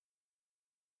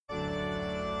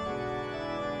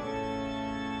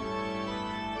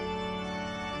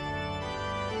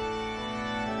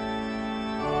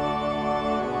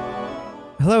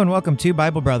Hello and welcome to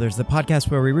Bible Brothers, the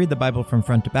podcast where we read the Bible from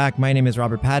front to back. My name is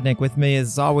Robert Padnick. With me,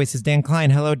 as always, is Dan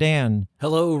Klein. Hello, Dan.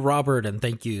 Hello, Robert, and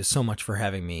thank you so much for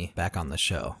having me back on the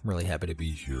show. Really happy to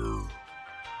be here.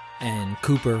 And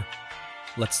Cooper,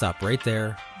 let's stop right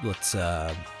there. Let's,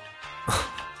 sorry,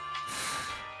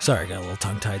 I got a little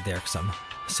tongue-tied there because I'm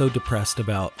so depressed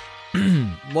about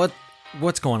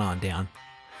what's going on, Dan.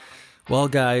 Well,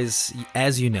 guys,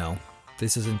 as you know,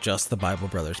 this isn't just the Bible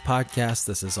Brothers podcast.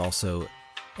 This is also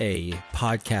a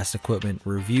podcast equipment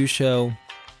review show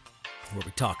where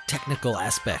we talk technical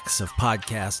aspects of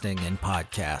podcasting and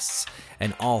podcasts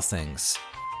and all things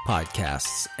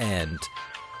podcasts. And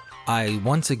I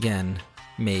once again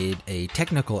made a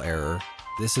technical error.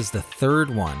 This is the third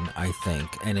one, I think,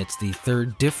 and it's the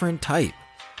third different type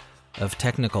of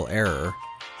technical error.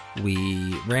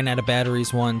 We ran out of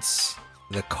batteries once.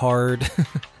 The card,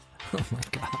 oh my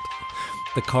God,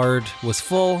 the card was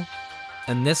full.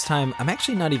 And this time, I'm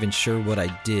actually not even sure what I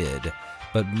did,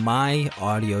 but my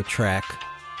audio track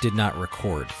did not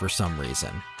record for some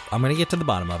reason. I'm going to get to the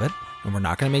bottom of it, and we're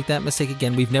not going to make that mistake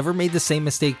again. We've never made the same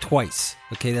mistake twice.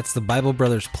 Okay, that's the Bible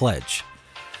Brothers pledge.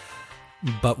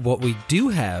 But what we do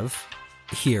have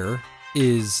here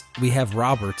is we have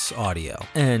Robert's audio.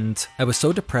 And I was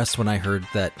so depressed when I heard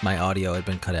that my audio had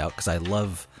been cut out because I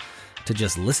love to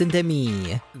just listen to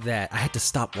me that I had to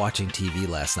stop watching TV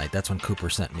last night. That's when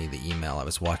Cooper sent me the email. I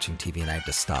was watching TV and I had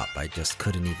to stop. I just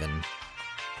couldn't even,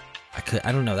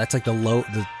 I don't know. That's like the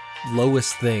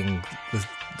lowest thing,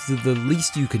 the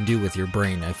least you can do with your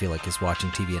brain, I feel like, is watching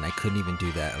TV, and I couldn't even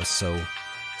do that. I was so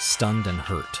stunned and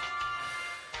hurt.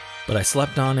 But I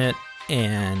slept on it,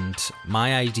 and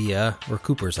my idea, or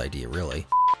Cooper's idea really,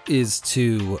 is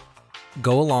to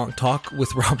go along, talk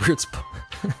with Robert's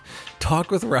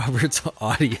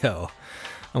audio.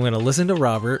 I'm going to listen to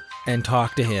Robert and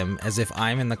talk to him as if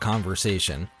I'm in the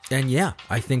conversation. And yeah,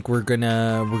 I think we're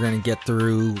gonna get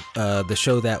through the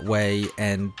show that way.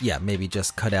 And yeah, maybe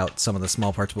just cut out some of the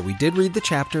small parts. But we did read the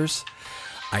chapters.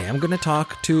 I am going to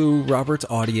talk to Robert's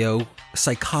audio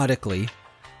psychotically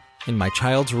in my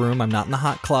child's room. I'm not in the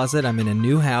hot closet. I'm in a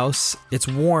new house. It's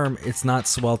warm. It's not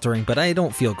sweltering, but I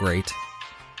don't feel great.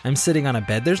 I'm sitting on a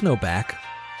bed. There's no back.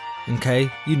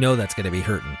 Okay? You know that's going to be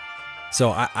hurting.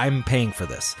 So I'm paying for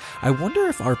this. I wonder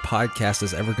if our podcast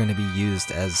is ever going to be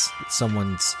used as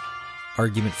someone's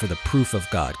argument for the proof of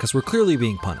God, because we're clearly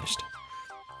being punished.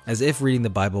 As if reading the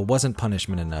Bible wasn't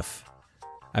punishment enough,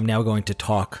 I'm now going to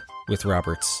talk with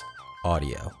Robert's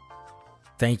audio.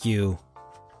 Thank you,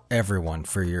 everyone,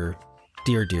 for your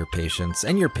dear, dear patience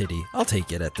and your pity. I'll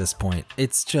take it at this point.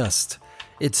 It's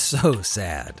so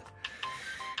sad.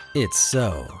 It's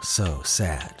so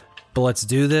sad. But let's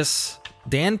do this.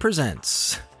 Dan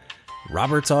presents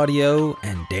Robert's audio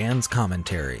and Dan's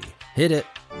commentary. Hit it.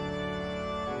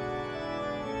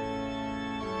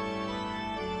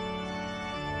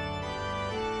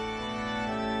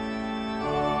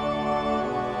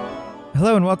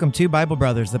 Hello and welcome to Bible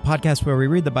Brothers, the podcast where we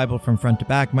read the Bible from front to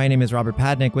back. My name is Robert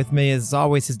Padnick. With me, as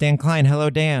always, is Dan Klein. Hello,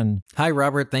 Dan. Hi,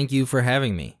 Robert. Thank you for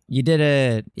having me. You did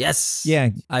it. Yes. Yeah.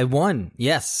 I won.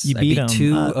 Yes. You beat I him. beat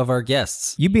two of our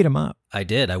guests. You beat him up. I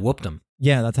did. I whooped him.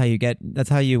 Yeah, that's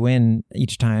how you win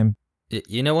each time.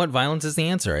 You know what? Violence is the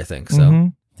answer, I think.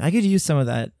 So I could use some of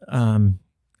that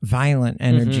violent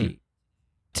energy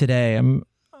today. I'm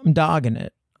dogging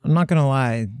it. I'm not going to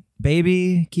lie.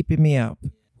 Baby, keeping me up.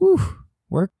 Whew.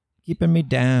 Work keeping me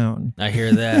down. I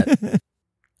hear that.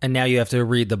 And now you have to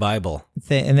read the Bible.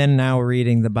 And then now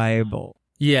reading the Bible.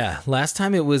 Yeah. Last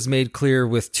time it was made clear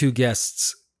with two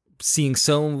guests seeing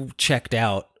so checked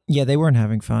out. Yeah, they weren't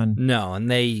having fun. No,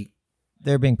 and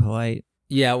they're being polite.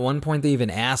 Yeah, at one point they even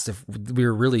asked if we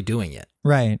were really doing it.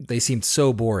 Right. They seemed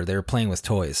so bored. They were playing with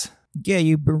toys. Yeah,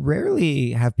 you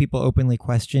rarely have people openly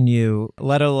question you,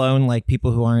 let alone like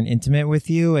people who aren't intimate with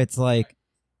you. It's like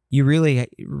you really...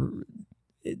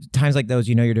 times like those,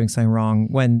 you know you're doing something wrong.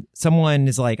 When someone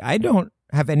is like, I don't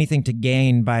have anything to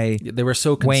gain by they were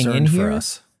so weighing concerned in for here,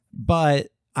 us. But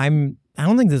I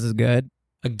don't think this is good.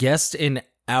 A guest in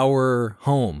our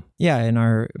home. Yeah, in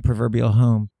our proverbial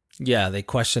home. Yeah, they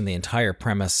questioned the entire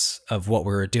premise of what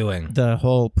we were doing. The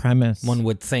whole premise. One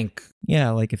would think.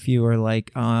 Yeah, like if you were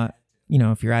like,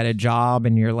 if you're at a job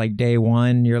and you're like day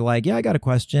one, you're like, yeah, I got a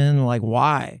question. Like,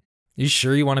 why? You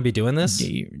sure you want to be doing this?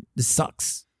 This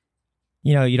sucks.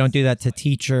 You know, you don't do that to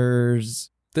teachers.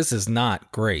 This is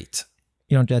not great.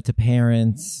 You don't do that to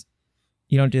parents.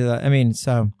 You don't do that. I mean,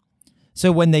 so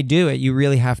when they do it, you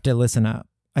really have to listen up,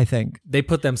 I think. They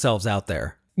put themselves out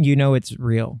there. You know it's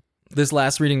real. This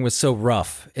last reading was so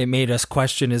rough. It made us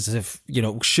question as if,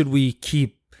 should we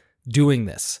keep doing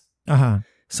this? Uh-huh.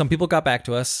 Some people got back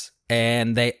to us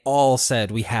and they all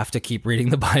said we have to keep reading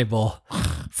the Bible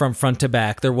from front to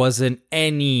back. There wasn't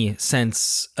any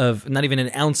sense of, not even an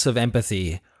ounce of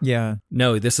empathy. Yeah.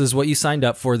 No, this is what you signed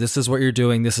up for. This is what you're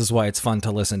doing. This is why it's fun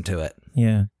to listen to it.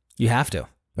 Yeah. You have to.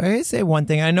 But I say one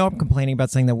thing. I know I'm complaining about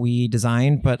something that we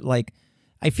designed, but like,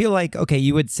 I feel like, okay,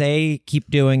 you would say keep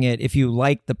doing it if you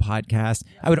like the podcast.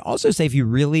 I would also say if you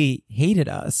really hated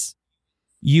us,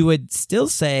 you would still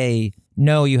say,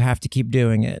 no, you have to keep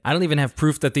doing it. I don't even have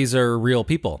proof that these are real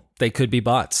people. They could be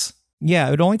bots. Yeah,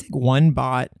 it would only take one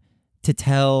bot to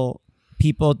tell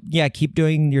people, yeah, keep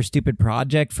doing your stupid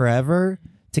project forever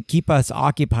to keep us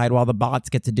occupied while the bots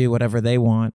get to do whatever they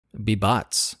want. Be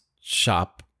bots.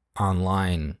 Shop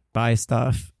online. Buy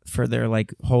stuff for their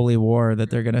like holy war that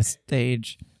they're going to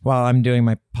stage while I'm doing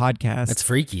my podcast. That's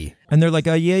freaky. And they're like,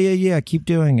 oh, yeah, keep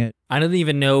doing it. I don't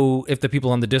even know if the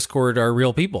people on the Discord are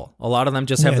real people. A lot of them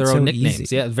just have their it's own so nicknames.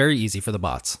 easy. Yeah, very easy for the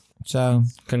bots. So,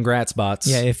 Congrats, bots.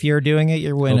 yeah, if you're doing it,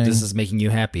 you're winning. Hope this is making you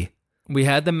happy. We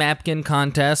had the Mapkin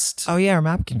contest. Oh, yeah, our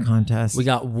Mapkin contest. We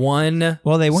got one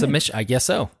Well, they win. submission. I guess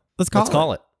so. Let's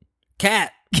call it.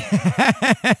 Cat.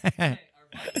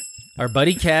 Our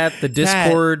buddy Cat, the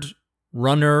Discord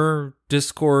runner,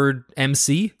 Discord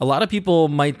MC. A lot of people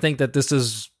might think that this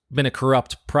has been a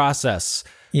corrupt process.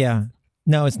 Yeah.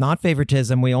 No, it's not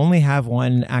favoritism. We only have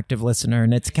one active listener,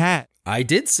 and it's Kat. I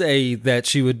did say that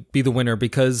she would be the winner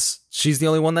because she's the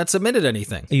only one that submitted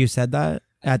anything. You said that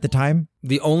at the time?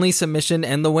 The only submission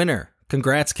and the winner.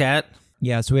 Congrats, Kat.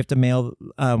 Yeah, so we have to mail.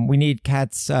 We need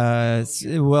Kat's.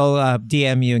 We'll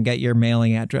DM you and get your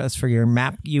mailing address for your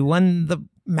map. You won the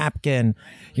Mapkin.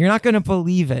 You're not going to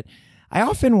believe it. I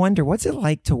often wonder, what's it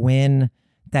like to win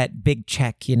that big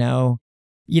check, you know?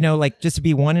 Like just to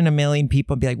be one in a million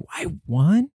people and be like, I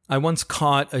won? I once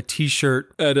caught a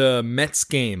t-shirt at a Mets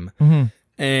game, Mm-hmm.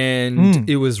 and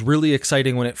it was really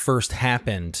exciting when it first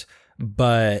happened,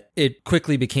 but it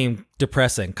quickly became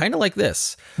depressing, kind of like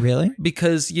this. Really?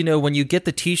 Because, when you get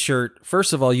the t-shirt,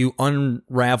 first of all, you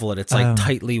unravel it. It's like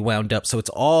tightly wound up, so it's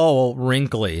all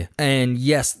wrinkly. And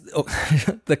yes,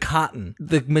 the cotton,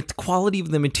 the quality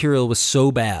of the material was so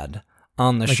bad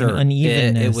on the Like shirt. an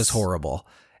unevenness. It was horrible.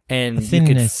 And Thinness.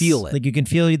 you could feel it. Like you can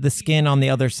feel the skin on the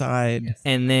other side.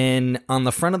 And then on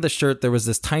the front of the shirt, there was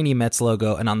this tiny Mets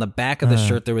logo. And on the back of the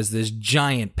shirt, there was this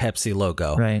giant Pepsi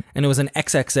logo. Right. And it was an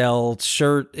XXL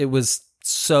shirt. It was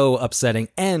so upsetting.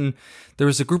 And there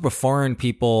was a group of foreign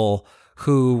people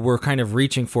who were kind of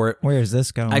reaching for it. Where is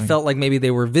this going? I felt like maybe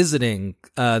they were visiting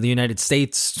the United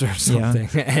States or something.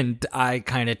 Yeah. And I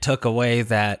kind of took away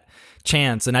that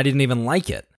chance. And I didn't even like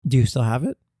it. Do you still have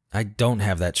it? I don't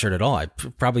have that shirt at all. I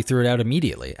probably threw it out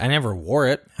immediately. I never wore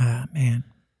it. Ah, man.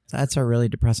 That's a really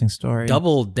depressing story.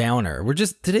 Double downer.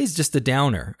 Today's just a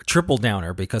downer, a triple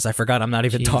downer, because I forgot I'm not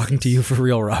even talking to you for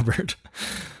real, Robert.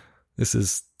 This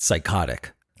is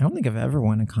psychotic. I don't think I've ever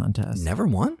won a contest. Never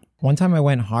won? One time I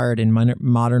went hard in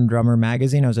Modern Drummer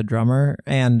magazine. I was a drummer,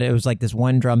 and it was like this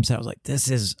one drum set. I was like, this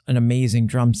is an amazing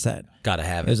drum set. Gotta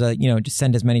have it. It was just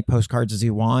send as many postcards as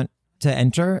you want to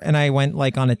enter. And I went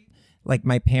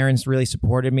my parents really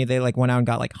supported me. They went out and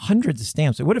got hundreds of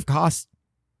stamps. It would have cost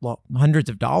hundreds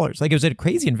of dollars. It was a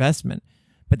crazy investment,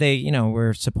 but they,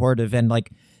 were supportive, and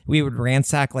we would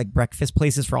ransack breakfast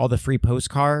places for all the free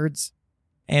postcards.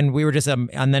 And we were just,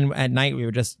 and then at night we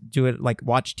would just do it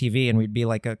watch TV, and we'd be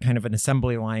a kind of an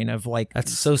assembly line of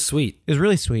That's so sweet. It was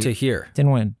really sweet to hear.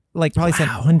 Didn't win. Probably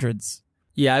sent hundreds.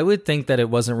 Yeah, I would think that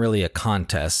it wasn't really a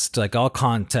contest. All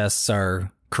contests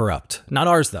are corrupt. Not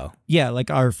ours, though. Yeah,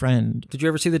 our friend. Did you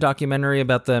ever see the documentary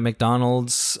about the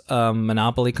McDonald's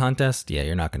Monopoly contest? Yeah,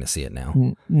 you're not going to see it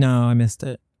now. No, I missed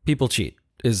it. People cheat.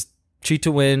 Is cheat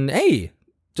to win. Hey,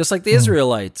 just like the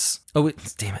Israelites. Oh, wait,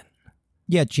 damn it.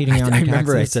 Yeah, cheating on I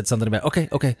remember I said something about,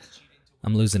 okay.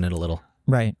 I'm losing it a little.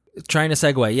 Right. Trying to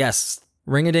segue. Yes.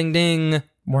 Ring-a-ding-ding.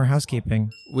 More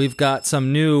housekeeping. We've got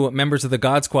some new members of the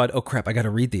God Squad. Oh, crap. I got to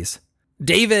read these.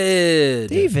 David.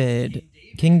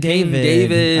 King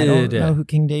David. I don't know who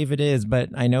King David is, but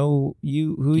I know who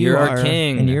you are. You're our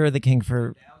king. And you're the king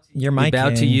you're my king. We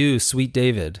bow to you, sweet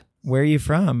David. Where are you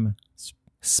from?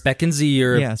 Speckensee,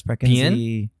 European? Yeah,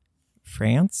 Speckensee,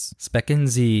 France?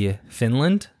 Speckensee,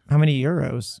 Finland? How many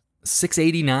euros?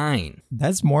 $6.89.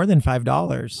 That's more than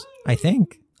 $5, I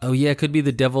think. Oh, yeah, it could be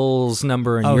the devil's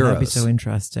number in euros. Oh, that'd be so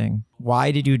interesting.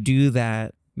 Why did you do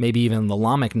that? Maybe even the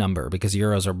Lamech number, because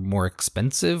euros are more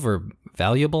expensive or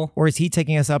valuable. Or is he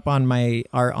taking us up on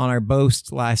our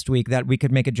boast last week that we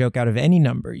could make a joke out of any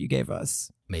number you gave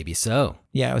us? Maybe so.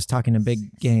 Yeah, I was talking a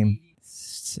big game.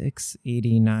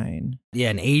 689. Yeah,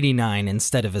 an 89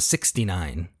 instead of a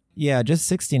 69. Yeah, just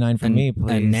 69 for me,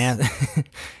 please. And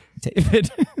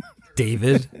David.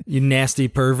 David, you nasty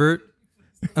pervert.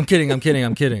 I'm kidding.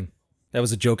 That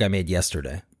was a joke I made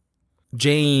yesterday.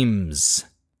 James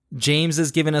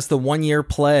has given us the 1-year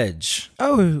pledge.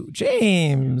 Oh,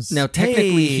 James. Now,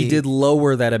 technically, he did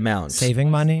lower that amount. Saving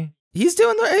money? He's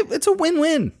doing it's a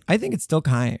win-win. I think it's still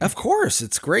kind. Of course,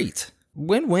 it's great.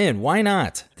 Win-win. Why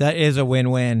not? That is a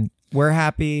win-win. We're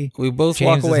happy. We both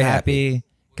James walk away is happy.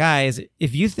 Guys,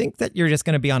 if you think that you're just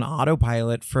going to be on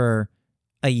autopilot for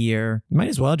a year, you might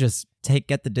as well just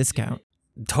get the discount.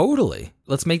 Totally.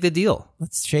 Let's make the deal.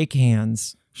 Let's shake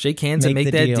hands. Shake hands and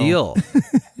make that deal.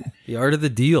 The art of the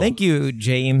deal. Thank you,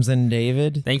 James and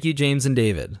David. Thank you, James and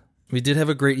David. We did have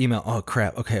a great email. Oh,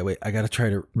 crap. Okay, wait. I got to try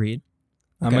to read.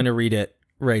 Okay. I'm going to read it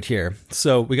right here.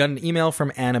 So we got an email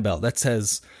from Annabelle that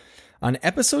says, on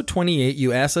episode 28,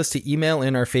 you asked us to email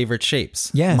in our favorite shapes.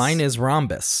 Yes. Mine is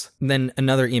rhombus. Then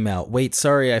another email. Wait,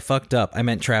 sorry, I fucked up. I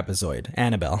meant trapezoid.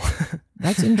 Annabelle.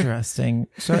 That's interesting.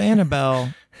 So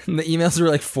Annabelle... The emails were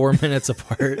like 4 minutes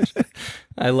apart.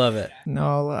 I love it.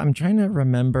 No, I'm trying to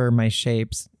remember my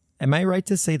shapes. Am I right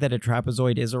to say that a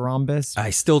trapezoid is a rhombus?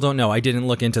 I still don't know. I didn't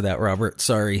look into that, Robert.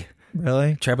 Sorry.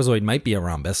 Really? Trapezoid might be a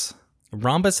rhombus. A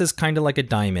rhombus is kind of like a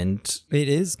diamond. It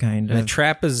is kind of. And a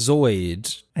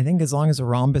trapezoid... I think as long as a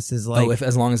rhombus is like...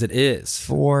 as long as it is.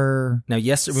 4 Now,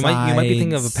 yes, you might be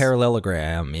thinking of a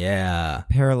parallelogram. Yeah.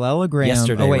 Parallelogram.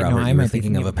 Yesterday, oh, wait, Robert, no, I you were might be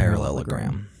thinking of a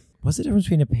parallelogram. What's the difference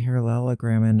between a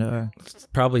parallelogram and a...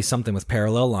 Probably something with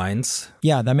parallel lines.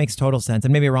 Yeah, that makes total sense.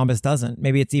 And maybe a rhombus doesn't.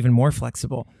 Maybe it's even more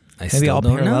flexible. Maybe all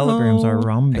parallelograms are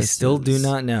rhombuses. I still do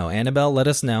not know. Annabelle, let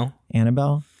us know.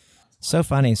 Annabelle? So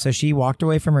funny. So she walked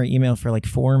away from her email for like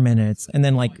 4 minutes and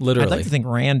then literally, I'd like to think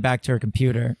ran back to her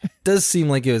computer. Does seem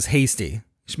like it was hasty.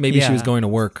 Maybe she was going to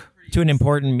work. To an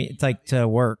important, to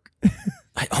work.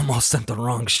 I almost sent the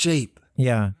wrong shape.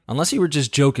 Yeah. Unless you were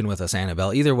just joking with us,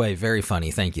 Annabelle. Either way, very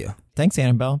funny. Thank you. Thanks,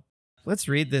 Annabelle. Let's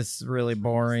read this really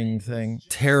boring thing.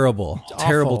 Terrible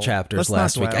chapters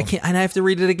last week. I can't, and I have to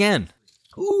read it again.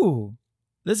 Ooh.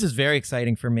 This is very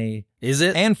exciting for me. Is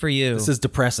it? And for you. This is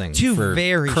depressing. 2 for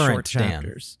very current short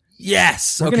chapters. Dan.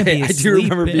 Yes. Okay. I do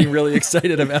remember being really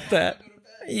excited about that.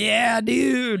 Yeah,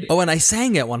 dude. Oh, and I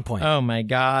sang at one point. Oh my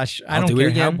gosh. I don't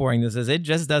care how boring this is. It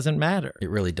just doesn't matter.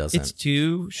 It really doesn't. It's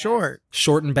too short.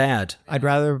 Short and bad. I'd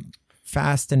rather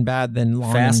fast and bad than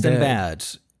long fast and and bad.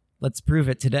 Let's prove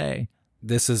it today.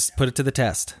 This is put it to the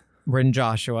test. We're in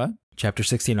Joshua. Chapter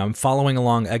 16. I'm following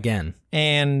along again.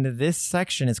 And this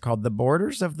section is called The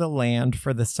Borders of the Land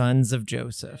for the Sons of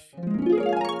Joseph.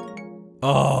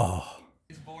 Oh.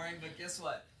 It's boring, but guess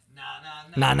what?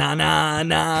 Na na na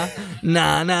na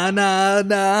na na na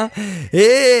na.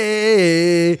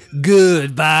 Hey,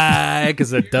 goodbye,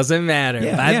 because it doesn't matter.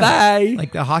 Bye.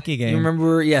 Like the hockey game. You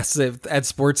remember? Yes, at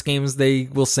sports games they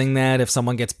will sing that if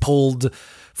someone gets pulled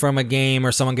from a game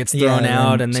or someone gets thrown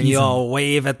out, and then you all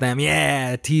wave at them.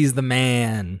 Yeah, tease the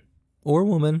man or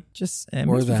woman. Just it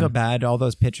makes me feel bad. All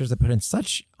those pitchers that put in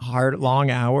such hard,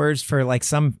 long hours for like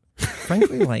some,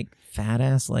 frankly, like fat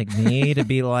ass like me to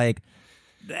be like.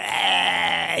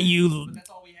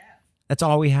 That's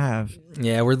all we have.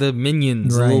 Yeah, we're the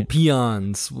minions, the little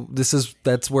peons.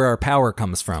 That's where our power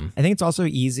comes from. I think it's also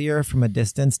easier from a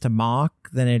distance to mock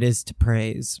than it is to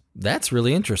praise. That's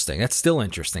really interesting. That's still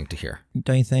interesting to hear.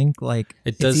 Don't you think? Like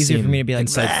it does it's easier seem for me to be like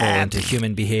insightful into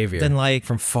human behavior than like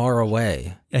from far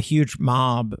away. A huge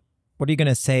mob. What are you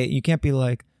gonna say? You can't be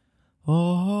like,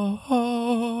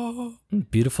 oh.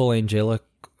 Beautiful angelic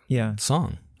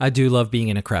song. I do love being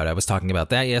in a crowd. I was talking about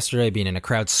that yesterday, being in a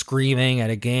crowd screaming at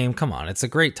a game. Come on, it's a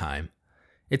great time.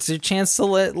 It's a chance to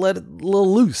let it a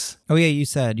little loose. Oh, yeah, you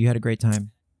said you had a great time.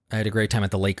 I had a great time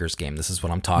at the Lakers game. This is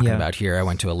what I'm talking about here. I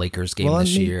went to a Lakers game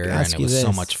this year, and it was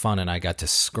so much fun, and I got to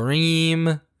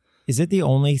scream. Is it the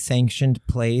only sanctioned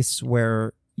place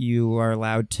where you are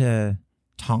allowed to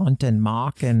taunt and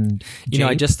mock and jape?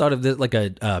 I just thought of this like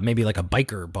maybe like a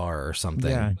biker bar or something.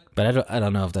 Yeah. But I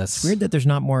don't know if that's it's weird that there's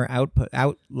not more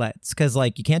outlets, because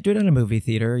like you can't do it in a movie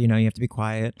theater. You have to be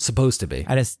quiet. Supposed to be.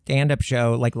 At a stand-up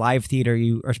show, like live theater,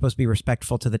 you are supposed to be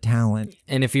respectful to the talent.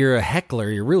 And if you're a heckler,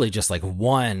 you're really just like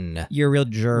one. You're a real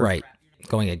jerk. Right.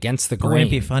 Going against the grain. Wouldn't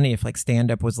it be funny if like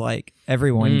stand-up was like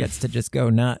everyone gets to just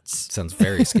go nuts? Sounds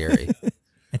very scary.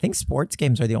 I think sports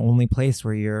games are the only place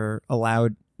where you're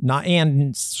allowed not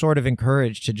and sort of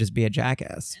encouraged to just be a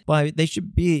jackass. Well, there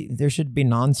should be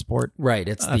non-sport. Right,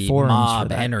 it's the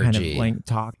mob energy. Kind of like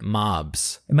talk.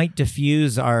 Mobs. It might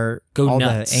diffuse all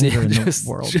nuts. The anger in the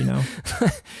world,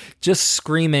 Just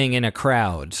screaming in a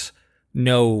crowd.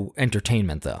 No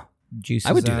entertainment, though.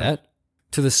 I would do that.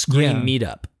 To the Scream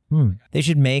meetup. They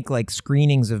should make like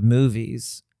screenings of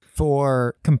movies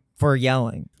for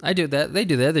yelling. I do that. They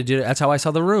do that. They do it. That's how I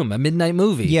saw The Room, a midnight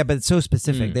movie. Yeah, but it's so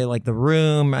specific. They like The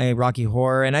Room, Rocky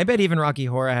Horror, and I bet even Rocky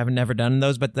Horror I haven't never done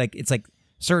those, but like it's like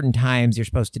certain times you're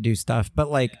supposed to do stuff, but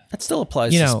like that still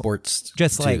applies you to know, sports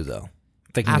just too, like though.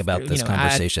 Thinking about this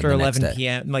conversation after the next 11 day.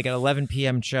 p.m. like at 11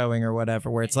 p.m. showing or whatever,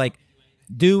 where it's like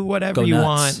do whatever Go you nuts.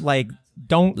 want, like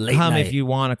don't Late come night. if you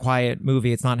want a quiet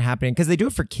movie. It's not happening because they do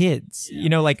it for kids. You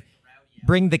know, like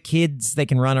bring the kids, they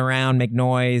can run around, make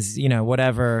noise, you know,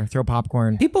 whatever, throw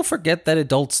popcorn. People forget that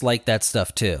adults like that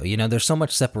stuff too. You know, there's so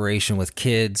much separation with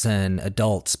kids and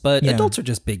adults, but Yeah. adults are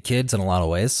just big kids in a lot of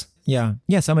ways. Yeah,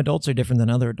 some adults are different than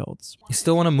other adults. You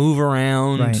still want to move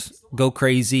around, Right. go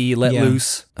crazy, let Yeah.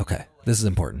 loose. Okay, this is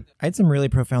important. I had some really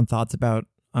profound thoughts about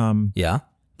Yeah.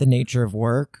 the nature of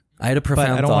work. I had a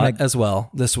profound I don't thought wanna- as well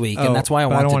this week, Oh, and that's why I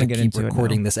but I don't wanted wanna to get keep into it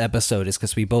recording now. this episode, is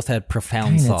because we both had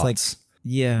profound It's thoughts. like,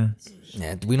 yeah.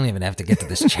 Yeah, we don't even have to get to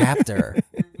this chapter.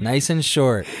 Nice and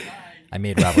short. I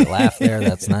made Robert laugh there.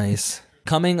 That's nice.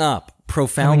 Coming up,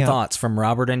 profound thoughts from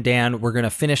Robert and Dan. We're going to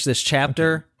finish this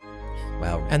chapter.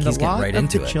 Wow, And he's the getting lot right of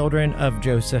into the it. children of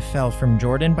Joseph fell from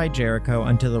Jordan by Jericho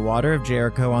unto the water of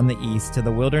Jericho on the east, to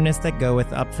the wilderness that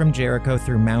goeth up from Jericho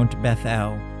through Mount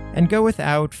Bethel, and goeth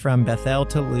out from Bethel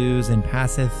to Luz, and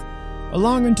passeth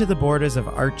along unto the borders of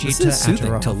Archi This to is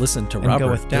soothing Ataroth, to listen to and Robert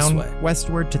goeth this down way.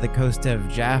 westward to the coast of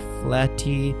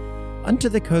Japhleti, unto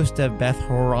the coast of Beth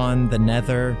Horon the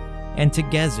Nether, and to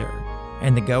Gezer.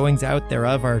 And the goings out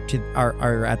thereof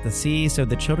are at the sea. So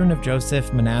the children of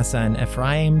Joseph, Manasseh, and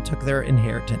Ephraim took their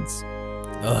inheritance.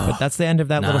 But that's the end of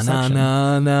that little section.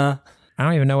 Nah. I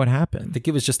don't even know what I happened. think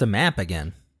it was just a map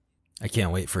again. I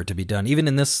can't wait for it to be done. Even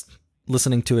in this,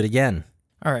 listening to it again.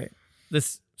 All right.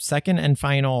 This second and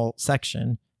final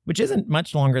section, which isn't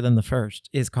much longer than the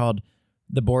first, is called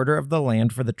The Border of the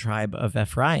Land for the Tribe of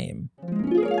Ephraim.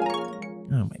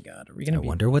 Oh my God. Are we going I to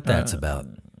wonder what that's about.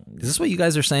 Is this what you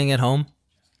guys are saying at home?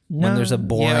 When there's a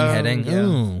boring heading? Yeah.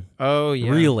 Ooh, Oh, yeah.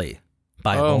 really?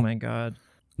 Bible. Oh my God.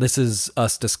 This is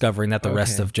us discovering that the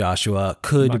rest Okay. of Joshua I'm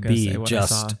could not gonna be say what I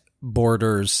just saw.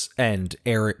 borders and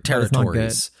not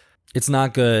territories. It's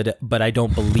not good, but I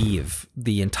don't believe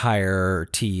the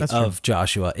entirety That's of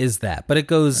Joshua is that. But it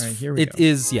goes, All right, here we it go.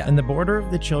 is, yeah. And the border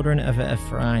of the children of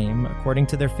Ephraim, according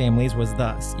to their families, was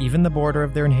thus. Even the border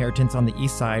of their inheritance on the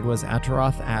east side was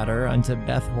Ataroth Adar unto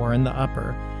Beth Horon the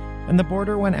upper. And the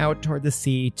border went out toward the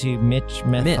sea to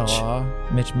Michmethah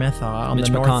on Mitch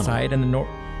the north McConnell. side,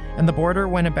 and the border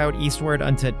went about eastward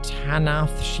unto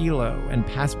Tanath Shiloh, and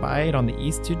passed by it on the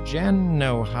east to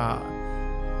Janohah.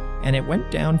 And it went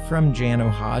down from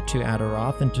Janohah to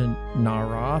Adaroth and to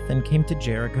Naroth, and came to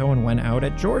Jericho, and went out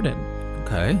at Jordan.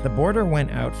 Okay. The border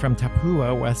went out from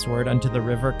Tapua westward unto the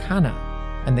river Kana,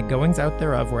 and the goings out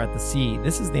thereof were at the sea.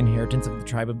 This is the inheritance of the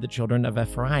tribe of the children of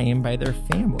Ephraim by their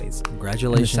families. And the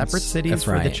Congratulations, separate cities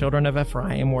for the Ephraim. children of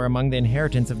Ephraim were among the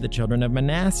inheritance of the children of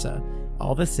Manasseh,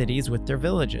 all the cities with their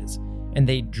villages. And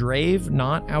they drave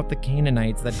not out the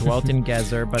Canaanites that dwelt in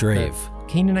Gezer, but Drave. the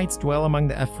Canaanites dwell among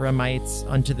the Ephraimites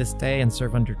unto this day and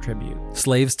serve under tribute.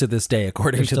 Slaves to this day,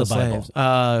 according They're to the still Bible.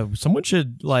 slaves. Someone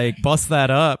should like bust that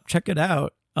up. Check it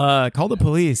out. Call the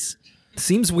police.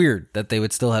 Seems weird that they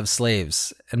would still have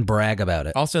slaves and brag about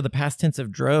it. Also, the past tense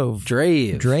of drove.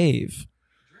 Drave. Drave.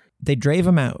 They drave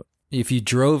them out. If you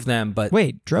drove them, but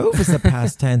Wait, drove is the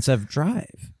past tense of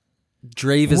drive.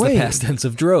 drave is Wait. the past tense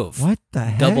of drove. What the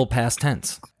heck? Double past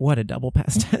tense. What a double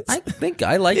past tense. I think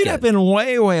I like it it. happened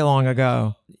way, way long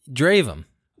ago. Drave them.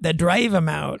 They drive them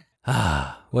out.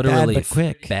 Ah, what a Bad but relief.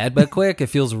 quick. Bad but quick. It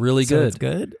feels really So good. it's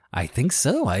good. I think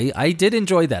so. I did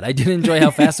enjoy that. I did enjoy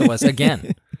how fast it was.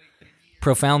 Again,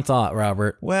 profound thought,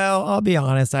 Robert. Well, I'll be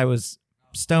honest. I was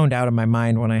stoned out of my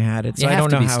mind when I had it, so You I have don't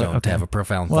to know be how. stoned to okay. have a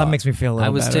profound Well, thought. that makes me feel a little I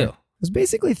was better. too. I was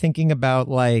basically thinking about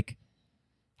like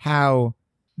how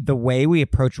the way we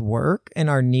approach work and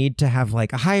our need to have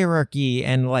like a hierarchy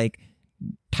and like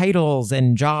titles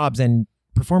and jobs and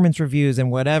performance reviews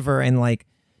and whatever, and like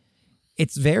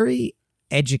it's very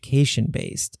education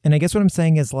based. And I guess what I'm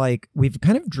saying is like we've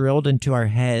kind of drilled into our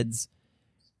heads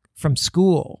from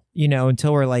school, you know,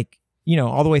 until we're like, you know,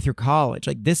 all the way through college.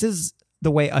 Like this is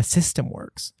the way a system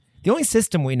works. The only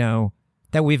system we know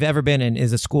that we've ever been in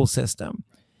is a school system.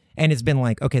 And it's been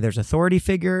like, okay, there's authority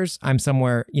figures. I'm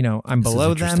somewhere, you know, I'm This is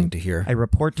below interesting them. to hear I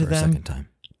report to for a them. second time.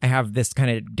 I have this kind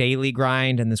of daily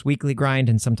grind and this weekly grind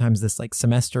and sometimes this like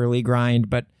semesterly grind,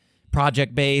 but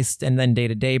project based and then day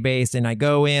to day based. And I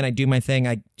go in, I do my thing,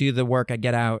 I do the work, I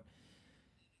get out.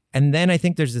 And then I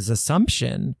think there's this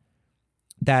assumption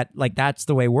that like that's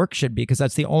the way work should be because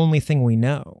that's the only thing we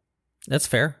know. That's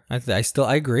fair. I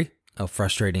agree. A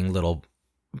frustrating little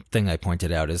thing I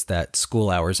pointed out is that school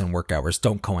hours and work hours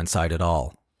don't coincide at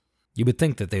all. You would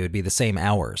think that they would be the same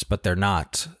hours, but they're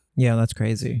not. Yeah, that's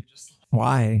crazy.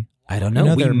 Why? I don't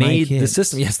know. We they're my made the kids.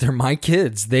 system. Yes, they're my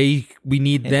kids. We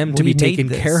need them to we be taken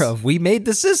made this. care of. We made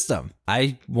the system.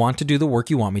 I want to do the work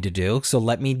you want me to do, so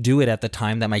let me do it at the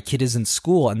time that my kid is in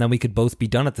school, and then we could both be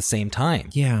done at the same time.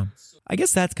 Yeah. I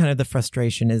guess that's kind of the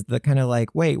frustration, is the kind of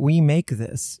like, wait, we make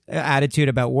this attitude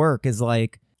about work is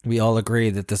like, We all agree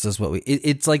that this is what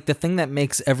it's like the thing that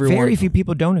makes everyone... very few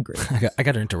people don't agree. I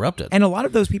got interrupted. And a lot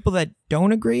of those people that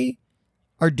don't agree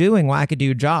are doing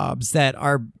wackadoo jobs that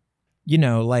are,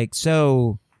 like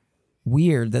so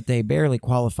weird that they barely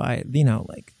qualify.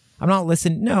 Like I'm not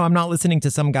listening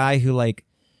to some guy who like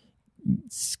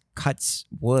cuts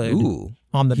wood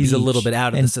on the beach. He's a little bit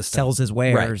out of and the system. sells his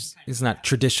wares. Right. He's not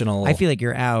traditional. I feel like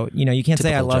you're out. You can't say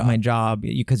I Typical love job. my job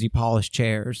because you polish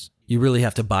chairs. You really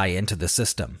have to buy into the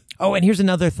system. Oh, and here's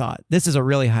another thought. This is a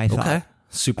really high thought. Okay.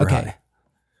 Super high.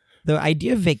 The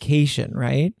idea of vacation,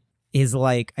 right, is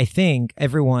like, I think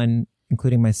everyone,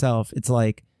 including myself, it's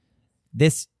like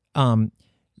this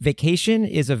vacation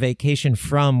is a vacation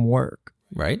from work,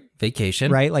 Right?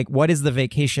 Vacation. right? Like, what is the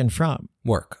vacation from?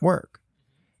 Work. Work,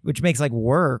 which makes like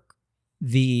work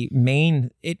the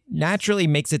main, it naturally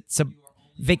makes it,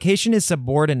 vacation is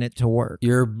subordinate to work.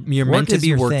 You're Work meant to is be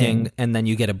your working, thing. and then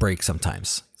you get a break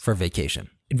sometimes for vacation.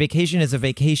 And vacation is a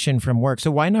vacation from work.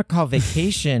 So why not call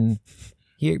vacation,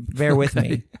 here, bear with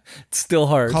me, It's still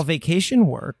hard. call vacation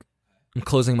work, I'm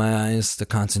closing my eyes to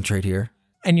concentrate here.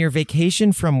 and your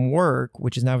vacation from work,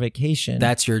 which is now vacation,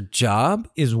 That's your job?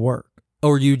 is work.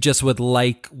 Or you just would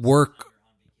like work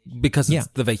because it's Yeah.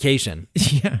 the vacation?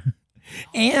 Yeah.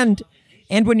 And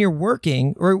when you're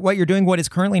working, or what you're doing, what is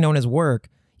currently known as work,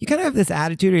 you kind of have this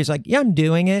attitude where it's like, yeah, I'm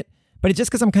doing it, but it's just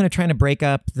because I'm kind of trying to break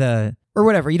up or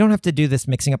whatever. You don't have to do this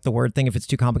mixing up the word thing if it's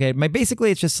too complicated.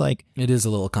 Basically, it's just like, It is a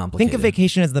little complicated. think of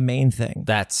vacation as the main thing.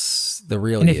 That's the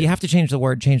real And if you. you have to change the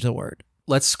word, change the word.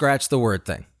 Let's scratch the word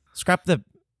thing. Scrap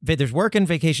there's work and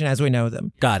vacation as we know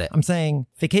them. Got it. I'm saying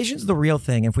vacation's the real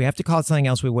thing. If we have to call it something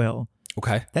else, we will.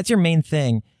 Okay. That's your main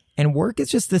thing. And work is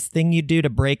just this thing you do to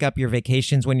break up your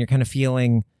vacations when you're kind of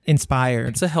feeling inspired.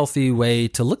 It's a healthy way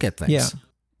to look at things. Yeah.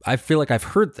 I feel like I've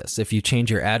heard this. If you change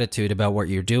your attitude about what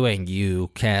you're doing, you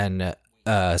can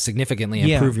significantly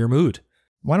Yeah. improve your mood.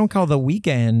 Why don't call the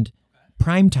weekend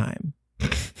prime time?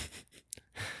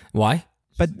 Why?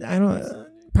 But I don't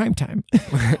prime time.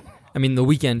 I mean, the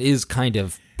weekend is kind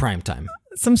of prime time.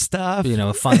 Some stuff.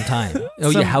 A fun time.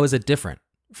 Oh, Some- yeah. How is it different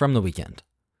from the weekend?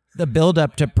 The build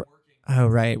up to. Oh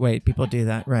right, wait. People do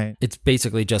that, right? It's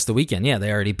basically just the weekend. Yeah,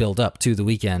 they already build up to the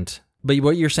weekend. But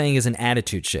what you're saying is an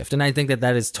attitude shift. And I think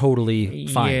that is totally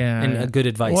fine Yeah. and a good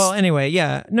advice Well, anyway,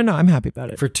 yeah. No, I'm happy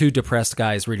about it. for two depressed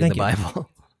guys reading Thank the you. Bible.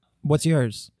 What's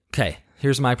yours? Okay,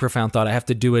 here's my profound thought. I have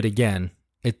to do it again.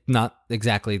 It's not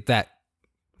exactly that,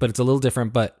 but it's a little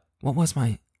different. But what was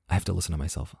I have to listen to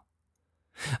myself.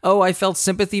 Oh, I felt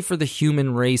sympathy for the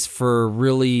human race for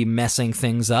really messing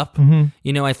things up.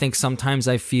 Mm-hmm. I think sometimes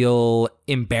I feel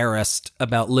embarrassed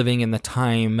about living in the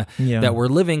time Yeah. that we're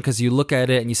living, because you look at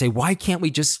it and you say, why can't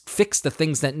we just fix the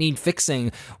things that need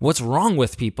fixing? What's wrong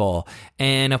with people?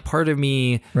 And a part of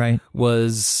me Right.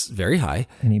 was very high.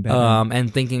 Any better?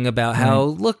 And thinking about how,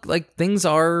 look, like things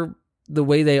are the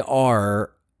way they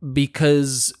are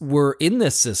because we're in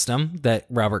this system that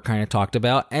Robert kind of talked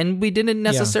about, and we didn't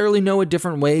necessarily know a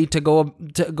different way to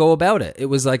go about it. It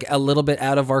was like a little bit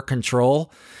out of our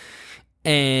control.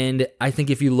 And I think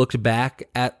if you looked back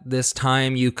at this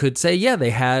time, you could say, yeah,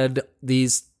 they had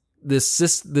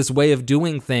this way of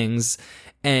doing things,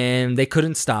 and they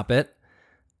couldn't stop it.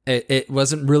 It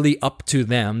wasn't really up to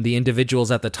them, the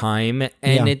individuals at the time, and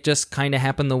Yeah. it just kind of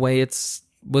happened the way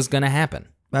was going to happen.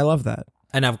 I love that.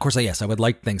 And of course, yes, I would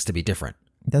like things to be different.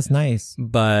 That's nice.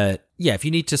 But yeah, if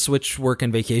you need to switch work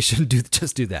and vacation,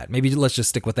 just do that. Maybe let's just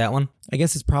stick with that one. I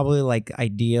guess it's probably like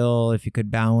ideal if you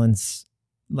could balance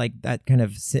like that kind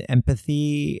of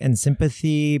empathy and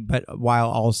sympathy, but while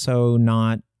also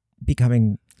not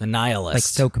becoming A nihilist. like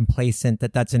so complacent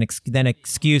that that's an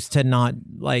excuse to not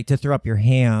like to throw up your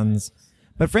hands.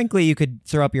 But frankly, you could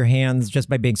throw up your hands just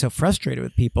by being so frustrated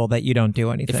with people that you don't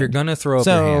do anything. If you're going to throw up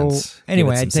your hands. give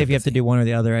anyway, it some I'd say if you have to sympathy. do one or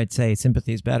the other, I'd say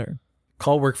sympathy is better.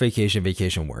 Call work vacation,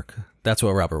 vacation work. That's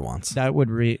what Robert wants. That would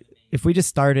if we just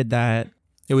started that.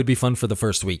 It would be fun for the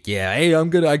first week. Yeah, hey, I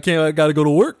gotta go to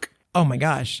work. Oh my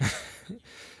gosh.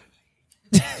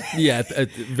 Yeah,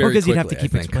 very Because you'd have to quickly,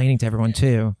 keep I think. explaining to everyone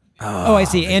too. Oh, I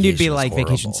see. And you'd be Vacation is like,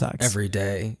 vacation horrible. sucks. Every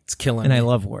day. It's killing And me. I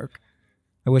love work.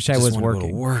 I wish I just was wanna go to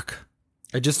working. work.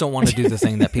 I just don't want to do the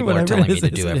thing that people are Whatever telling it me to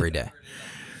is, do isn't every it? day.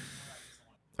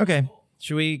 Okay.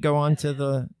 Should we go on to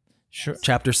the...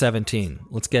 Chapter 17.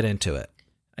 Let's get into it.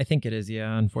 I think it is,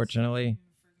 yeah, unfortunately.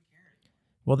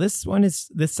 Well, this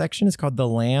section is called The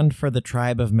Land for the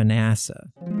Tribe of Manasseh.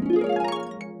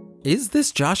 Is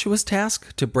this Joshua's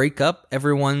task to break up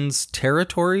everyone's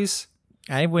territories?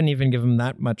 I wouldn't even give him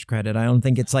that much credit. I don't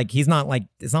think it's not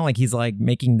like he's like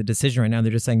making the decision right now.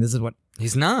 They're just saying this is what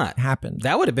He's not. happened.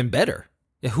 That would have been better.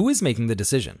 Who is making the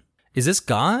decision? Is this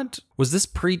God? Was this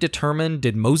predetermined?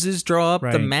 Did Moses draw up the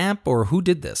Right. map, or who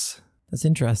did this? That's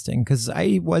interesting, because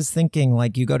I was thinking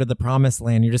like you go to the promised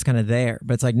land, you're just kind of there.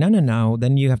 But it's like, no,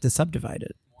 then you have to subdivide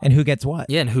it. And who gets what?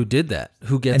 Yeah, and who did that?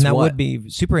 Who gets and that what? would be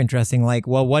super interesting. Like,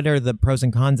 well, what are the pros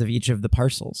and cons of each of the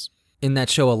parcels? In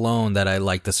that show alone that I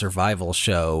like, the survival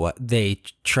show, they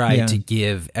tried Yeah. to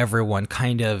give everyone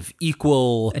kind of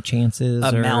equal Chances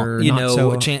amount, or you not know,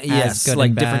 so yes, good like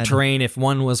and different bad. terrain. If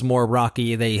one was more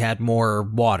rocky, they had more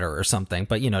water or something,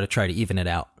 but to try to even it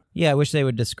out. Yeah, I wish they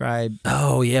would describe.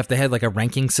 Oh, yeah, if they had like a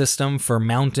ranking system for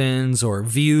mountains or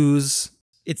views.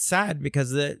 It's sad because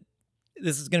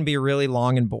this is going to be really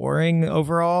long and boring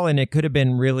overall, and it could have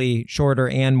been really shorter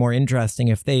and more interesting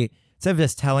if they, instead of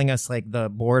just telling us like the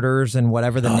borders and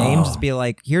whatever the names, just be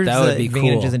like, here's that would the be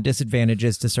advantages cool. and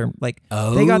disadvantages to certain, like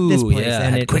they got this place yeah,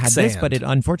 and had it had this, quicksand. but it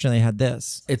unfortunately had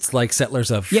this. It's like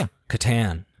Settlers of Yeah.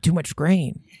 Catan. Too much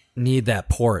grain. Need that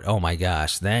port. Oh my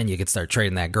gosh. Then you could start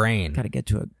trading that grain. Got to get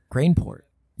to a grain port.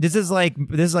 This is like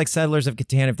Settlers of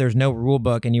Catan if there's no rule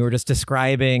book and you were just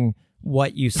describing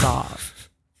what you saw.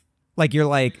 Like you're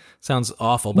like, Sounds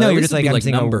awful, but No, at you're least just it'd like, be I'm like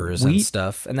seeing a numbers and wheat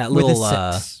stuff. And that with a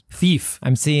little 6. thief.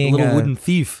 I'm seeing A little a- wooden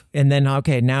thief. And then,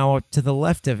 okay, now to the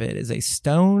left of it is a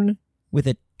stone with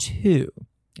a 2.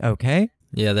 Okay?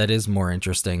 Yeah, that is more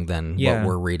interesting than Yeah. what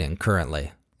we're reading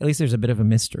currently. At least there's a bit of a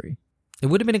mystery. It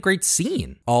would have been a great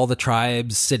scene. All the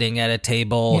tribes sitting at a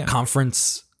table, Yeah.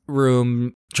 conference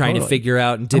room, trying to Totally. figure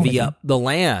out and divvy Oh, up the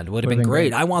land. Would have Would've been been great.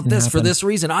 great. I want Didn't this for happen. this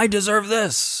reason. I deserve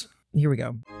this. Here we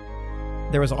go.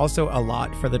 There was also a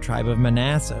lot for the tribe of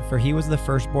Manasseh, for he was the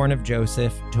firstborn of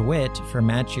Joseph, to wit, for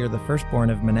Machir the firstborn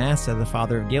of Manasseh, the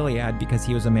father of Gilead, because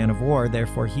he was a man of war,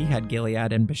 therefore he had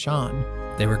Gilead and Bashan.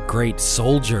 They were great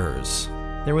soldiers.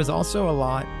 There was also a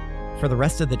lot for the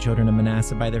rest of the children of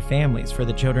Manasseh by their families, for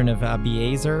the children of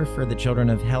Abiezer, for the children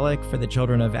of Helik, for the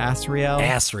children of Asriel.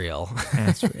 Asriel.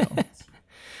 Asriel.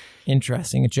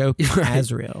 Interesting. A joke. Right.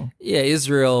 Asriel. Yeah,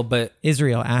 Israel, but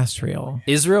Israel, Asriel.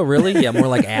 Israel, really? Yeah, more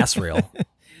like Asriel.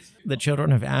 The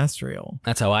children of Asriel.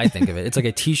 That's how I think of it. It's like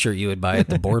a t-shirt you would buy at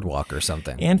the boardwalk or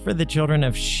something. And for the children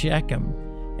of Shechem,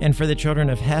 and for the children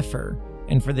of Hefer,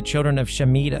 and for the children of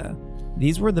Shemitah.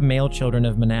 These were the male children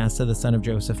of Manasseh, the son of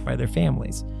Joseph, by their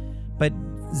families. But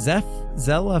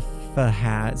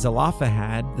Zelophehad,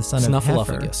 the son of Hefer,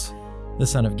 Snuffleupagus. the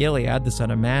son of Gilead, the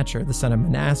son of Machir, the son of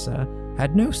Manasseh,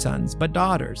 had no sons, but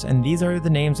daughters, and these are the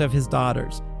names of his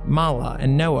daughters, Mala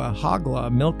and Noah,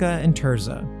 Hogla, Milcah, and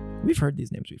Tirzah. We've heard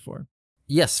these names before.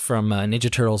 Yes, from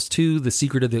Ninja Turtles 2, The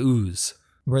Secret of the Ooze.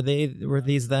 Were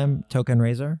these them? Toka and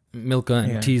Razor? Milka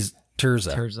and Yeah.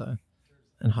 Tirzah. Tirzah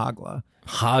and Hogla.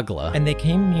 Hogla. And they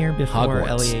came near before Hogwarts.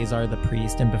 Eleazar the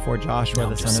priest, and before Joshua I'm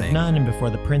the just son of saying. Nun, and before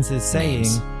the princes, saying,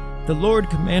 Names. The Lord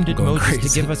commanded I'm going Moses crazy.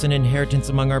 to give us an inheritance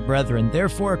among our brethren.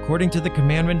 Therefore, according to the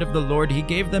commandment of the Lord, he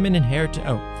gave them an inheritance.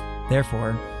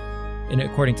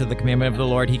 According to the commandment of the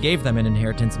Lord, he gave them an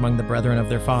inheritance among the brethren of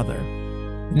their father.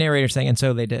 The narrator saying, and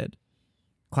so they did.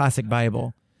 Classic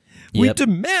Bible. We Yep.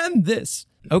 demand this.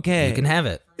 Okay. You can have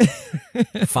it.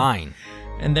 Fine.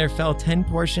 And there fell 10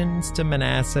 portions to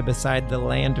Manasseh beside the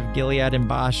land of Gilead and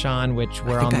Bashan, which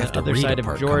were I think on I have the to other read side a of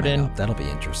part coming Jordan. up. That'll be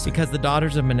interesting. Because the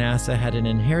daughters of Manasseh had an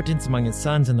inheritance among his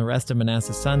sons, and the rest of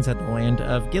Manasseh's sons had the land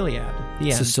of Gilead. The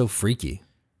This end. is so freaky.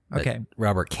 that Okay.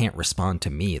 Robert can't respond to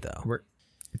me, though. We're-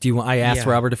 Do you want? I asked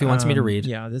Yeah, Robert if he wants me to read.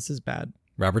 Yeah, this is bad.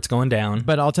 Robert's going down.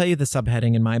 But I'll tell you the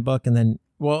subheading in my book, and then,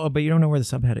 but you don't know where the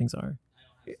subheadings are.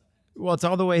 Well, it's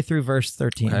all the way through verse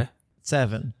 13. Okay.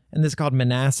 7. And this is called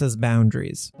Manasseh's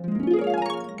Boundaries.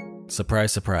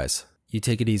 Surprise, surprise. You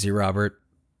take it easy, Robert,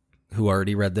 who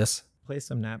already read this. Play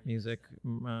some nap music.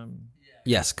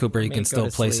 Yes, Cooper, you can Go still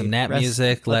to play some sleep. nap Rest-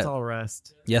 music. Let's all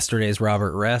rest. Yesterday's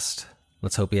Robert rest.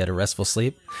 Let's hope he had a restful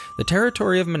sleep. The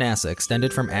territory of Manasseh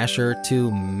extended from Asher to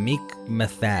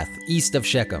Mikmethath, east of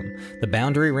Shechem. The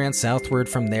boundary ran southward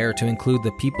from there to include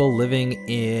the people living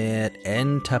at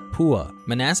En-Tappuah.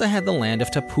 Manasseh had the land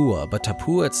of Tappuah, but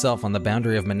Tappuah itself on the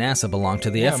boundary of Manasseh belonged to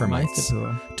the Yeah, Ephraimites. mine's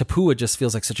Tappuah. Tappuah just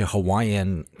feels like such a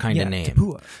Hawaiian kind of name.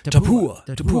 Tappuah. Tappuah.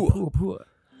 Tappuah.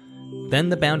 Then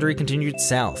the boundary continued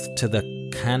south to the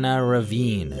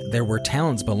Canaravine. There were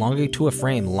towns belonging to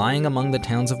Ephraim lying among the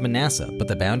towns of Manasseh, but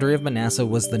the boundary of Manasseh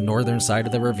was the northern side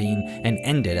of the ravine and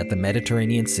ended at the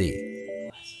Mediterranean Sea.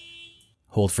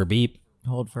 Hold for beep.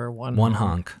 Hold for one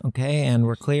honk. Okay, and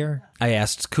we're clear. I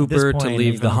asked Cooper point, to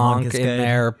leave even the a honk honk is in good.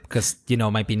 there because, it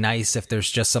might be nice if there's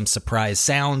just some surprise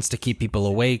sounds to keep people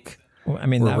awake. Well, I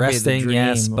mean, We're that would be the resting, dream.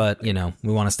 yes, but, we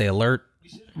want to stay alert.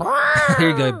 Here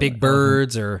you go, big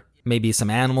birds or maybe some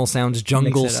animal sounds,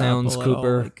 jungle Mix it up sounds, a little,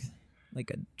 Cooper.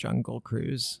 like a jungle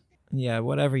cruise. Yeah,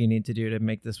 whatever you need to do to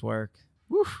make this work.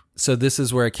 So this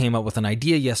is where I came up with an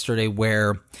idea yesterday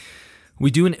where we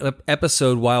do an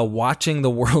episode while watching the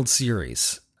World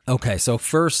Series. Okay, so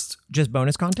first, Just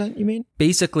bonus content, you mean?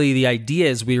 basically the idea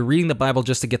is we're reading the Bible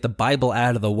just to get the Bible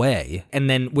out of the way. And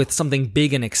then with something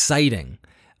big and exciting,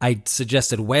 I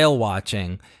suggested whale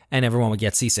watching and everyone would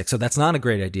get seasick. So that's not a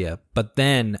great idea. But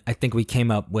then I think we came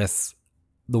up with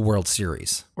the World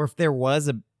Series. Or if there was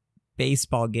a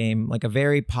baseball game, like a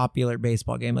very popular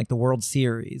baseball game, like the World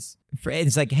Series.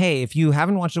 It's like, hey, if you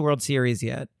haven't watched the World Series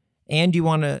yet and you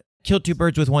want to kill two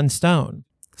birds with one stone.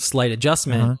 Slight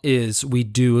adjustment is we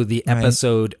do the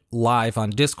episode live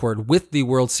on Discord with the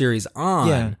World Series on.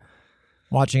 Yeah.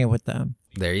 Watching it with them.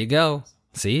 There you go.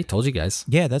 See, told you guys.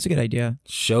 Yeah, that's a good idea.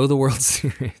 Show the World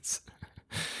Series.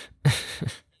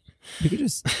 You could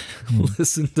just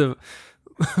Listen to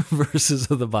verses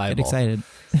of the Bible. get excited.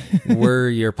 We're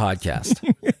your podcast.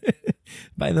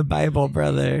 By the Bible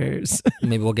Brothers.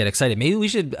 Maybe we'll get excited. Maybe we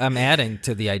should, I'm adding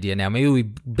to the idea now. Maybe we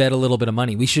bet a little bit of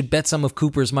money. We should bet some of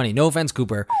Cooper's money. No offense,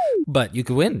 Cooper, but you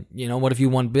could win. What if you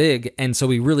won big? And so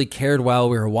we really cared while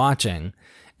we were watching.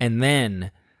 And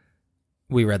then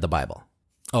we read the Bible.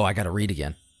 Oh, I got to read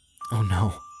again. Oh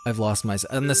no. I've lost my...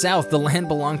 In the south, the land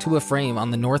belonged to Ephraim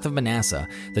on the north of Manasseh.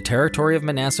 The territory of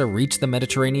Manasseh reached the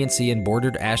Mediterranean Sea and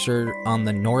bordered Asher on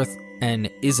the north and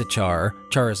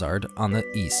Charazard on the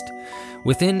east.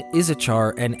 Within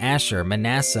Issachar and Asher,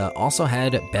 Manasseh also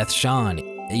had Bethshan,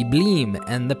 Iblim,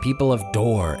 and the people of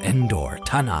Dor, Endor,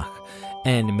 Tanakh,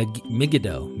 and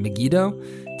Megiddo,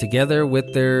 together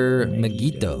with their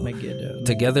Megiddo.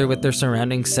 together with their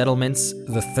surrounding settlements.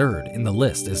 The third in the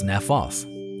list is Naphoth.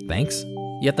 Thanks.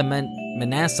 Yet the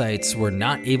Manassites were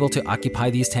not able to occupy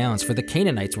these towns, for the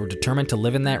Canaanites were determined to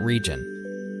live in that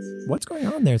region. What's going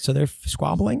on there? So they're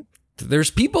squabbling? There's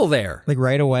people there. Like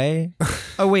right away?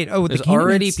 Oh, wait. Oh, There's the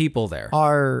already Canaanites people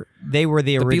there. They were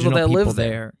the original that people live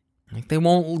there. Like, they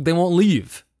won't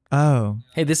leave. Oh.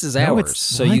 Hey, this is No, ours,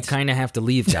 so you what? kind of have to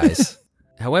leave, guys.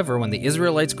 However, when the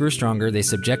Israelites grew stronger, they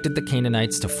subjected the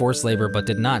Canaanites to forced labor, but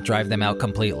did not drive them out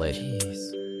completely.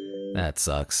 That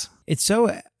sucks. It's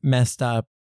so messed up.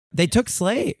 They took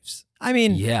slaves. I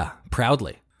mean, Yeah,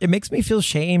 proudly. it makes me feel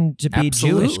shamed to be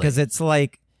Absolutely. Jewish because it's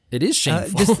like, It is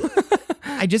shameful.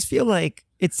 I just feel like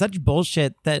it's such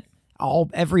bullshit that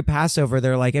every Passover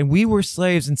they're like, and we were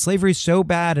slaves and slavery's so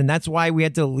bad and that's why we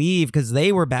had to leave because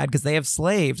they were bad because they have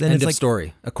slaves. And End it's of like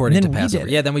story, according and to then we Passover.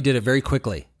 did it. Yeah, then we did it very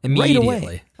quickly. right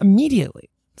Immediately. away.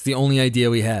 It's the only idea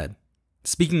we had.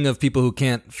 Speaking of people who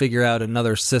can't figure out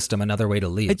another system, another way to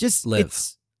live.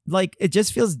 It's like, it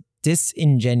just feels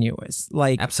disingenuous.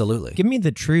 Like, Absolutely. give me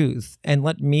the truth and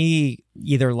let me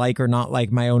either like or not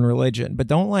like my own religion, but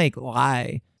don't like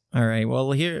lie. All right.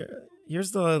 Well,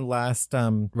 here's the last.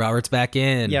 Robert's back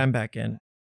in. Yeah, I'm back in.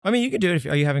 I mean, you can do it.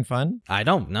 Are you having fun? I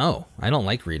don't know. I don't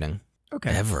like reading. Okay.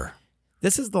 Ever.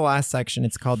 This is the last section.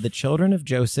 It's called "The Children of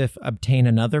Joseph Obtain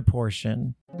Another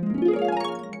Portion."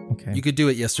 Okay. You could do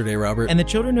it yesterday, Robert. And the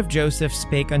children of Joseph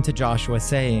spake unto Joshua,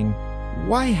 saying,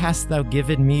 Why hast thou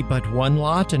given me but one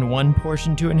lot and one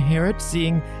portion to inherit,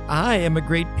 seeing I am a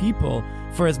great people,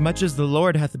 for as much as the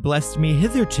Lord hath blessed me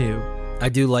hitherto? I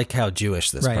do like how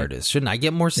Jewish this Right. part is. Shouldn't I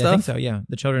get more Yeah, stuff? I think so, yeah.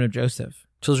 The children of Joseph.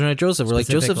 Children of Joseph. We're like,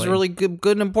 Joseph's Specifically. really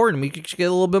good and important. We could get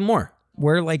a little bit more.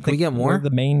 We're like Can we get more? We're the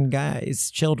main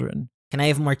guys, children. Can I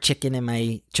have more chicken in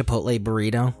my Chipotle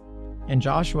burrito? And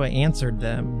Joshua answered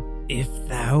them, If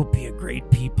thou be a great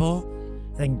people,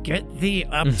 then get thee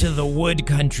up to the wood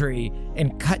country,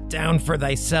 and cut down for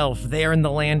thyself there in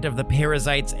the land of the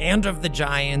Perizzites and of the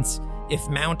giants, if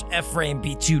Mount Ephraim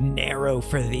be too narrow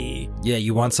for thee. Yeah,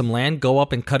 you want some land? Go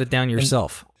up and cut it down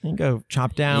yourself. You can go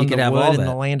chop down You could the have all wood in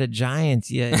that. the land of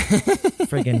giants, you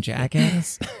friggin'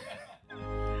 jackass.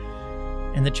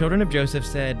 And the children of Joseph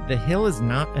said, The hill is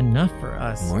not enough for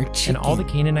us. More And all the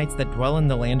chicken. Canaanites that dwell in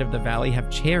the land of the valley have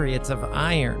chariots of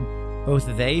iron, both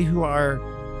they who are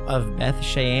of Beth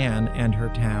Shean and her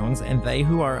towns, and they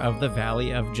who are of the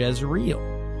valley of Jezreel.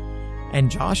 And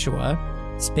Joshua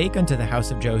spake unto the house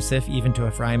of Joseph, even to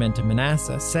Ephraim and to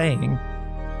Manasseh, saying,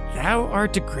 Thou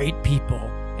art a great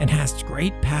people, and hast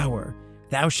great power.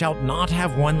 Thou shalt not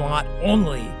have one lot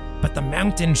only, but the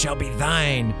mountain shall be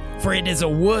thine, for it is a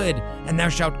wood, and thou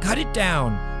shalt cut it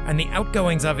down, and the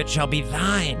outgoings of it shall be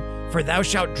thine. For thou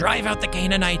shalt drive out the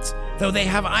Canaanites, though they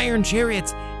have iron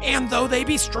chariots, and though they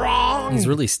be strong. He's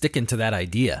really sticking to that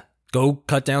idea. Go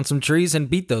cut down some trees and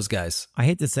beat those guys. I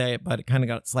hate to say it, but it kind of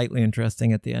got slightly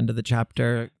interesting at the end of the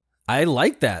chapter. I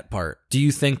like that part. Do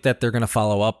you think that they're going to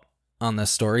follow up on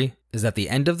this story? Is that the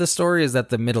end of the story? Is that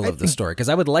the middle of the story? Because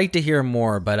I would like to hear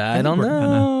more, but I don't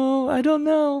know. I don't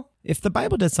know. If the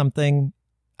Bible does something,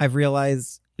 I've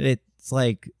realized it's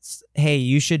like, hey,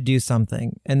 you should do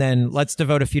something. And then let's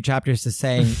devote a few chapters to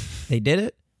saying they did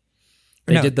it.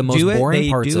 They did the most boring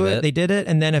parts of it. They did it.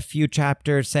 And then a few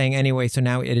chapters saying, anyway, so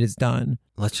now it is done.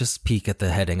 Let's just peek at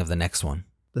the heading of the next one.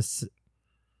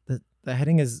 The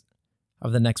heading is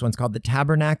of the next one's called The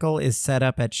Tabernacle is Set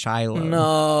Up at Shiloh.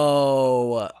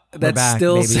 No, that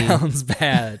still sounds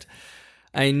bad.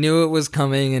 I knew it was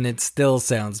coming and it still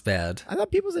sounds bad. I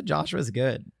thought people said Joshua's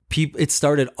good. It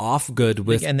started off good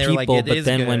with and people, like, but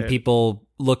then good. when people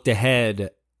looked ahead,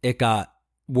 it got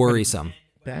worrisome.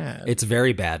 Bad. It's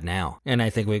very bad now, and I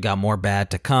think we've got more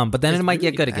bad to come, but then it might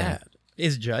get good again.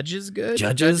 Is Judges good?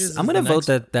 Judges? I'm going to vote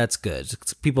that's good.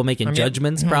 It's people making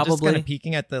judgments, probably. I'm just kind of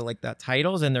peeking at the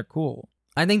titles, and they're cool.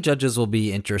 I think Judges will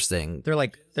be interesting. They're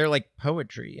like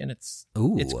poetry, and it's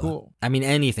cool. I mean,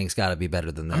 anything's got to be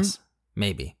better than this.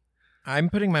 Maybe. I'm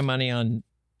putting my money on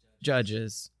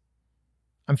Judges.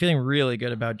 I'm feeling really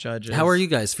good about Judges. How are you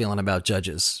guys feeling about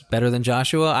Judges? Better than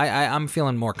Joshua? I'm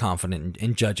feeling more confident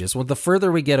in Judges. Well, the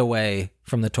further we get away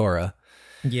from the Torah.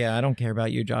 Yeah, I don't care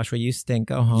about you, Joshua. You stink.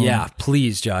 Go home. Yeah,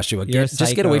 please, Joshua.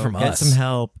 Just get away from us. Get some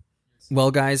help.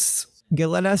 Well, guys.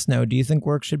 Let us know. Do you think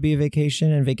work should be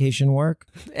vacation and vacation work?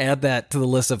 Add that to the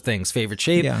list of things. Favorite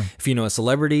shape. Yeah. If you know a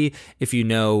celebrity. If you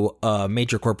know a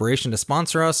major corporation to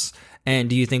sponsor us. And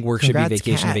do you think work should be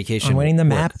vacation, Kat, vacation? I'm winning the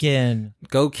work? Mapkin.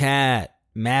 Go, Kat.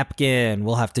 Mapkin.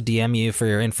 We'll have to DM you for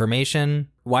your information.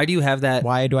 Why do you have that?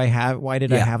 Why did I have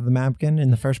the Mapkin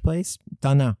in the first place?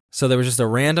 Don't know. So there was just a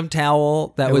random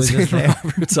towel that was in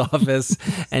Robert's office,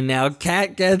 and now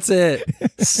Kat gets it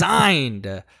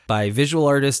signed by visual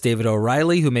artist David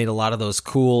O'Reilly, who made a lot of those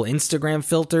cool Instagram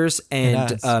filters,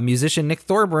 and musician Nick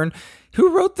Thorburn,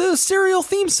 who wrote the Serial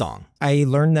theme song. I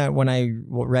learned that when I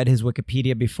read his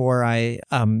Wikipedia before I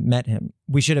met him.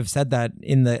 We should have said that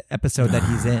in the episode that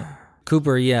he's in.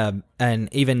 Cooper, yeah, and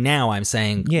even now I'm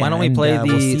saying, why don't we play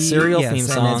the Serial theme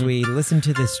song? And as we listen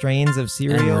to the strains of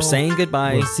Serial, and we're saying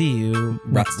goodbye. We'll see you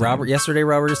next time. Yesterday,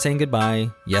 Robert is saying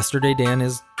goodbye. Yesterday, Dan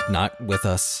is not with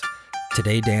us.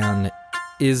 Today, Dan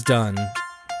is done.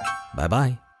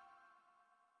 Bye-bye.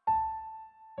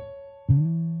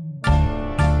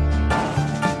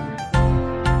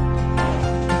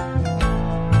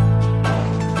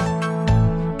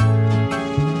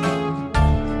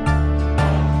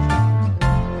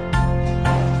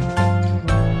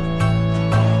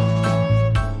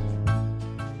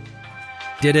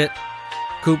 Did it.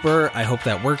 Cooper, I hope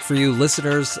that worked for you.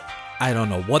 Listeners, I don't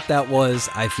know what that was.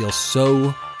 I feel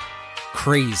so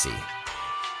crazy.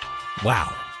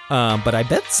 Wow. But I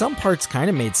bet some parts kind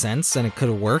of made sense and it could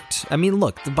have worked. I mean,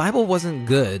 look, the Bible wasn't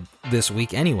good this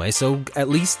week anyway, so at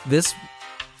least this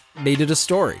made it a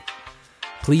story.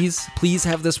 Please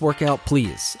have this work out,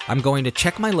 please. I'm going to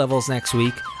check my levels next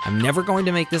week. I'm never going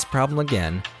to make this problem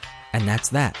again. And that's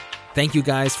that. Thank you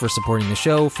guys for supporting the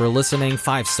show, for listening.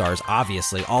 5 stars.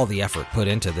 Obviously, all the effort put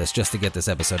into this just to get this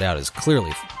episode out is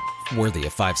clearly worthy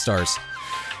of 5 stars.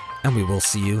 And we will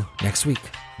see you next week.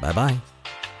 Bye-bye.